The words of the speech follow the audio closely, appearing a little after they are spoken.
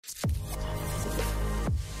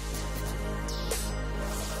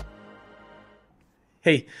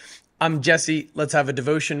Hey, I'm Jesse. Let's have a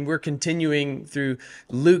devotion. We're continuing through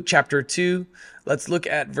Luke chapter 2. Let's look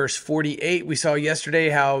at verse 48. We saw yesterday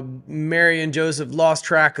how Mary and Joseph lost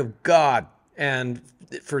track of God. And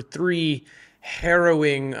for 3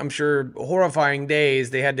 harrowing, I'm sure horrifying days,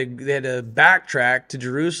 they had to backtrack to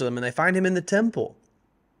Jerusalem, and they find him in the temple.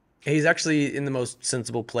 He's actually in the most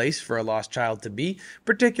sensible place for a lost child to be,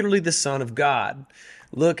 particularly the Son of God.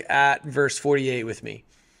 Look at verse 48 with me.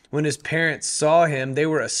 When his parents saw him, they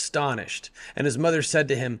were astonished. And his mother said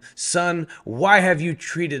to him, "Son, why have you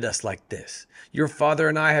treated us like this? Your father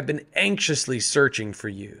and I have been anxiously searching for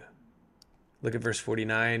you." Look at verse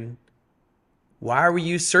 49. "Why were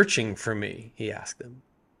you searching for me?" he asked them.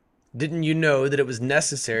 "Didn't you know that it was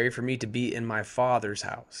necessary for me to be in my father's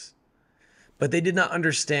house?" But they did not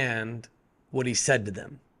understand what he said to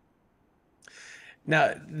them.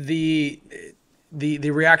 Now, the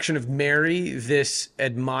reaction of Mary, this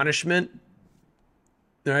admonishment,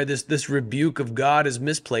 all right, this rebuke of God is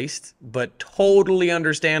misplaced, but totally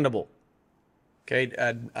understandable. Okay,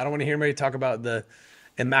 I don't want to hear anybody talk about the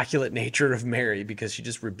immaculate nature of Mary because she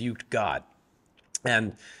just rebuked God,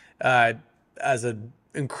 and as an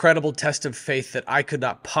incredible test of faith that I could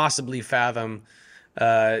not possibly fathom.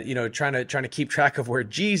 Trying to keep track of where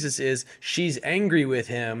Jesus is, she's angry with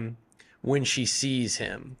him when she sees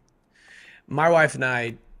him. My wife and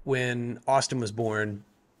I, when Austin was born,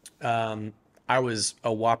 I was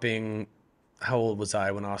a whopping, how old was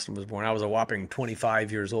I when Austin was born? I was a whopping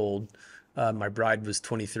 25 years old. My bride was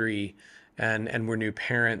 23, and we're new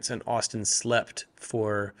parents, and Austin slept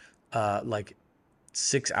for like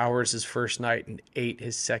 6 hours his first night and 8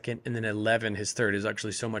 his second, and then 11 his third. It was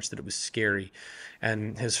actually so much that it was scary.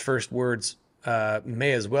 And his first words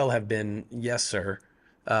may as well have been, "Yes, sir,"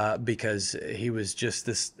 because he was just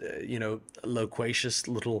this, loquacious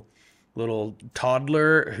little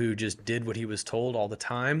toddler who just did what he was told all the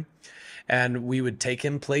time. And we would take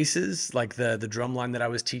him places like the drum line that I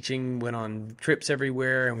was teaching went on trips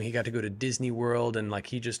everywhere, and he got to go to Disney World, and like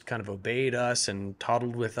he just kind of obeyed us and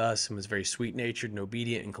toddled with us and was very sweet natured and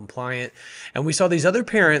obedient and compliant. And we saw these other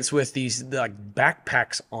parents with these like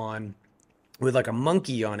backpacks on with like a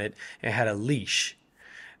monkey on it and had a leash.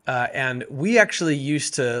 And we actually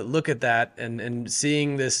used to look at that and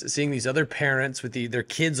seeing these other parents with their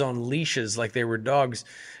kids on leashes like they were dogs.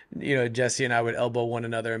 Jesse and I would elbow one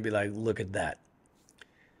another and be like, "Look at that."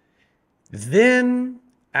 Then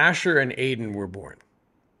Asher and Aiden were born.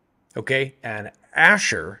 Okay. And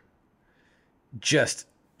Asher just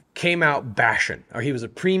came out bashing. Or he was a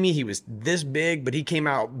preemie. He was this big, but he came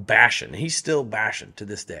out bashing. He's still bashing to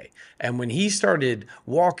this day. And when he started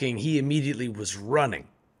walking, he immediately was running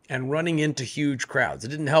into huge crowds. It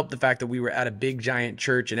didn't help the fact that we were at a big giant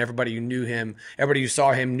church and everybody who knew him, everybody who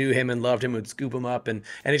saw him knew him and loved him, would scoop him up. And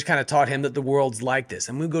he just kind of taught him that the world's like this.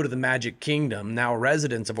 And we go to the Magic Kingdom, now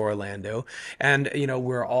residents of Orlando. And,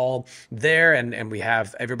 we're all there and we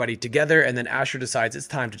have everybody together. And then Asher decides it's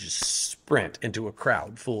time to just sprint into a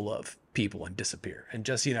crowd full of people and disappear. And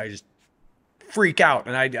Jesse and I just freak out.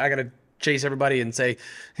 And I got to chase everybody and say,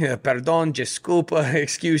 "Perdón, disculpa,"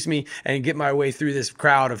 excuse me, and get my way through this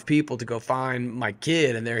crowd of people to go find my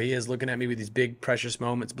kid. And there he is looking at me with these big precious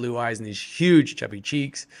moments, blue eyes, and these huge chubby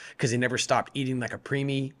cheeks because he never stopped eating like a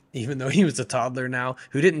preemie, even though he was a toddler now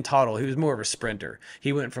who didn't toddle. He was more of a sprinter.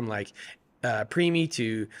 He went from like preemie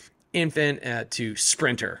to infant to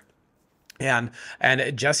sprinter. And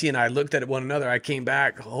Jesse and I looked at one another. I came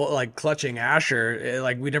back like clutching Asher,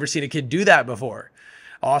 like we'd never seen a kid do that before.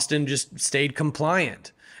 Austin just stayed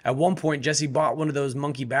compliant. At one point, Jesse bought one of those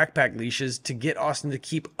monkey backpack leashes to get Austin to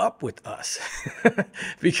keep up with us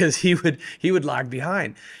because he would lag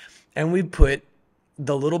behind. And we put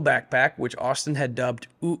the little backpack, which Austin had dubbed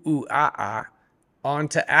 "Ooh Ooh Ah Ah,"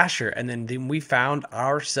 onto Asher. And then we found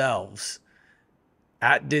ourselves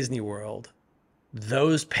at Disney World,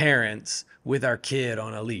 those parents with our kid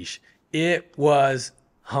on a leash. It was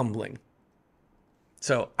humbling.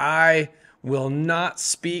 So I will not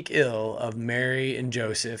speak ill of Mary and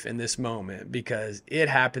Joseph in this moment because it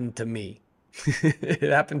happened to me. It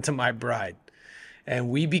happened to my bride. And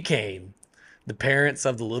we became the parents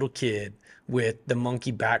of the little kid with the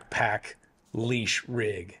monkey backpack leash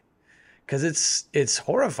rig. Because it's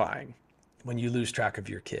horrifying when you lose track of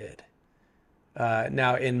your kid.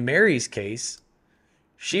 Now, in Mary's case,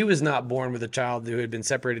 she was not born with a child who had been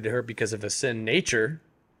separated to her because of a sin nature.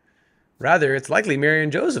 Rather, it's likely Mary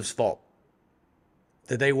and Joseph's fault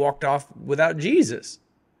that they walked off without Jesus.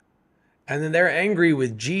 And then they're angry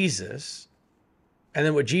with Jesus. And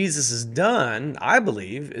then what Jesus has done, I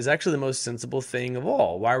believe, is actually the most sensible thing of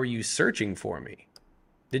all. "Why were you searching for me?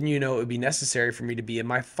 Didn't you know it would be necessary for me to be in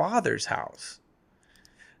my Father's house?"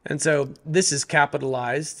 And so this is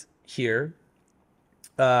capitalized here,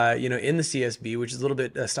 in the CSB, which is a little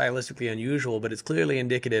bit stylistically unusual, but it's clearly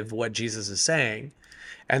indicative of what Jesus is saying.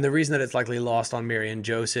 And the reason that it's likely lost on Mary and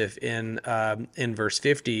Joseph in verse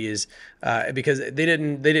 50 is because they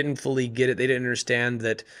didn't fully get it. They didn't understand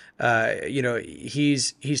that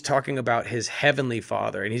he's talking about his heavenly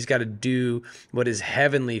Father, and he's got to do what his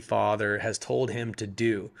heavenly Father has told him to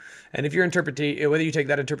do. And if your interpretation, whether you take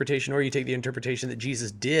that interpretation or you take the interpretation that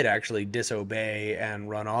Jesus did actually disobey and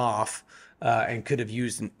run off, and could have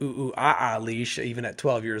used an leash even at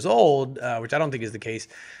 12 years old, which I don't think is the case.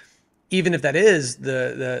 Even if that is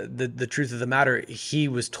the truth of the matter, he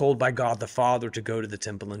was told by God the Father to go to the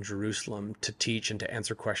temple in Jerusalem to teach and to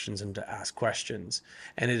answer questions and to ask questions.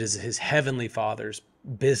 And it is his heavenly Father's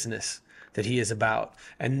business that he is about,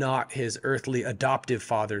 and not his earthly adoptive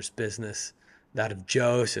father's business, that of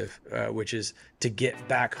Joseph, which is to get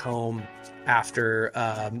back home after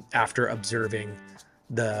observing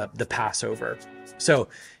the Passover. So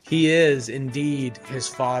he is indeed his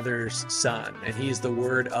Father's son, and he's the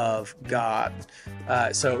Word of God.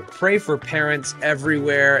 So pray for parents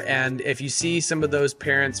everywhere. And if you see some of those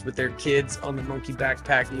parents with their kids on the monkey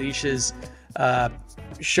backpack leashes,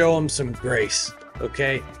 show them some grace,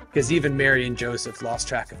 okay? Because even Mary and Joseph lost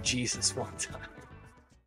track of Jesus one time.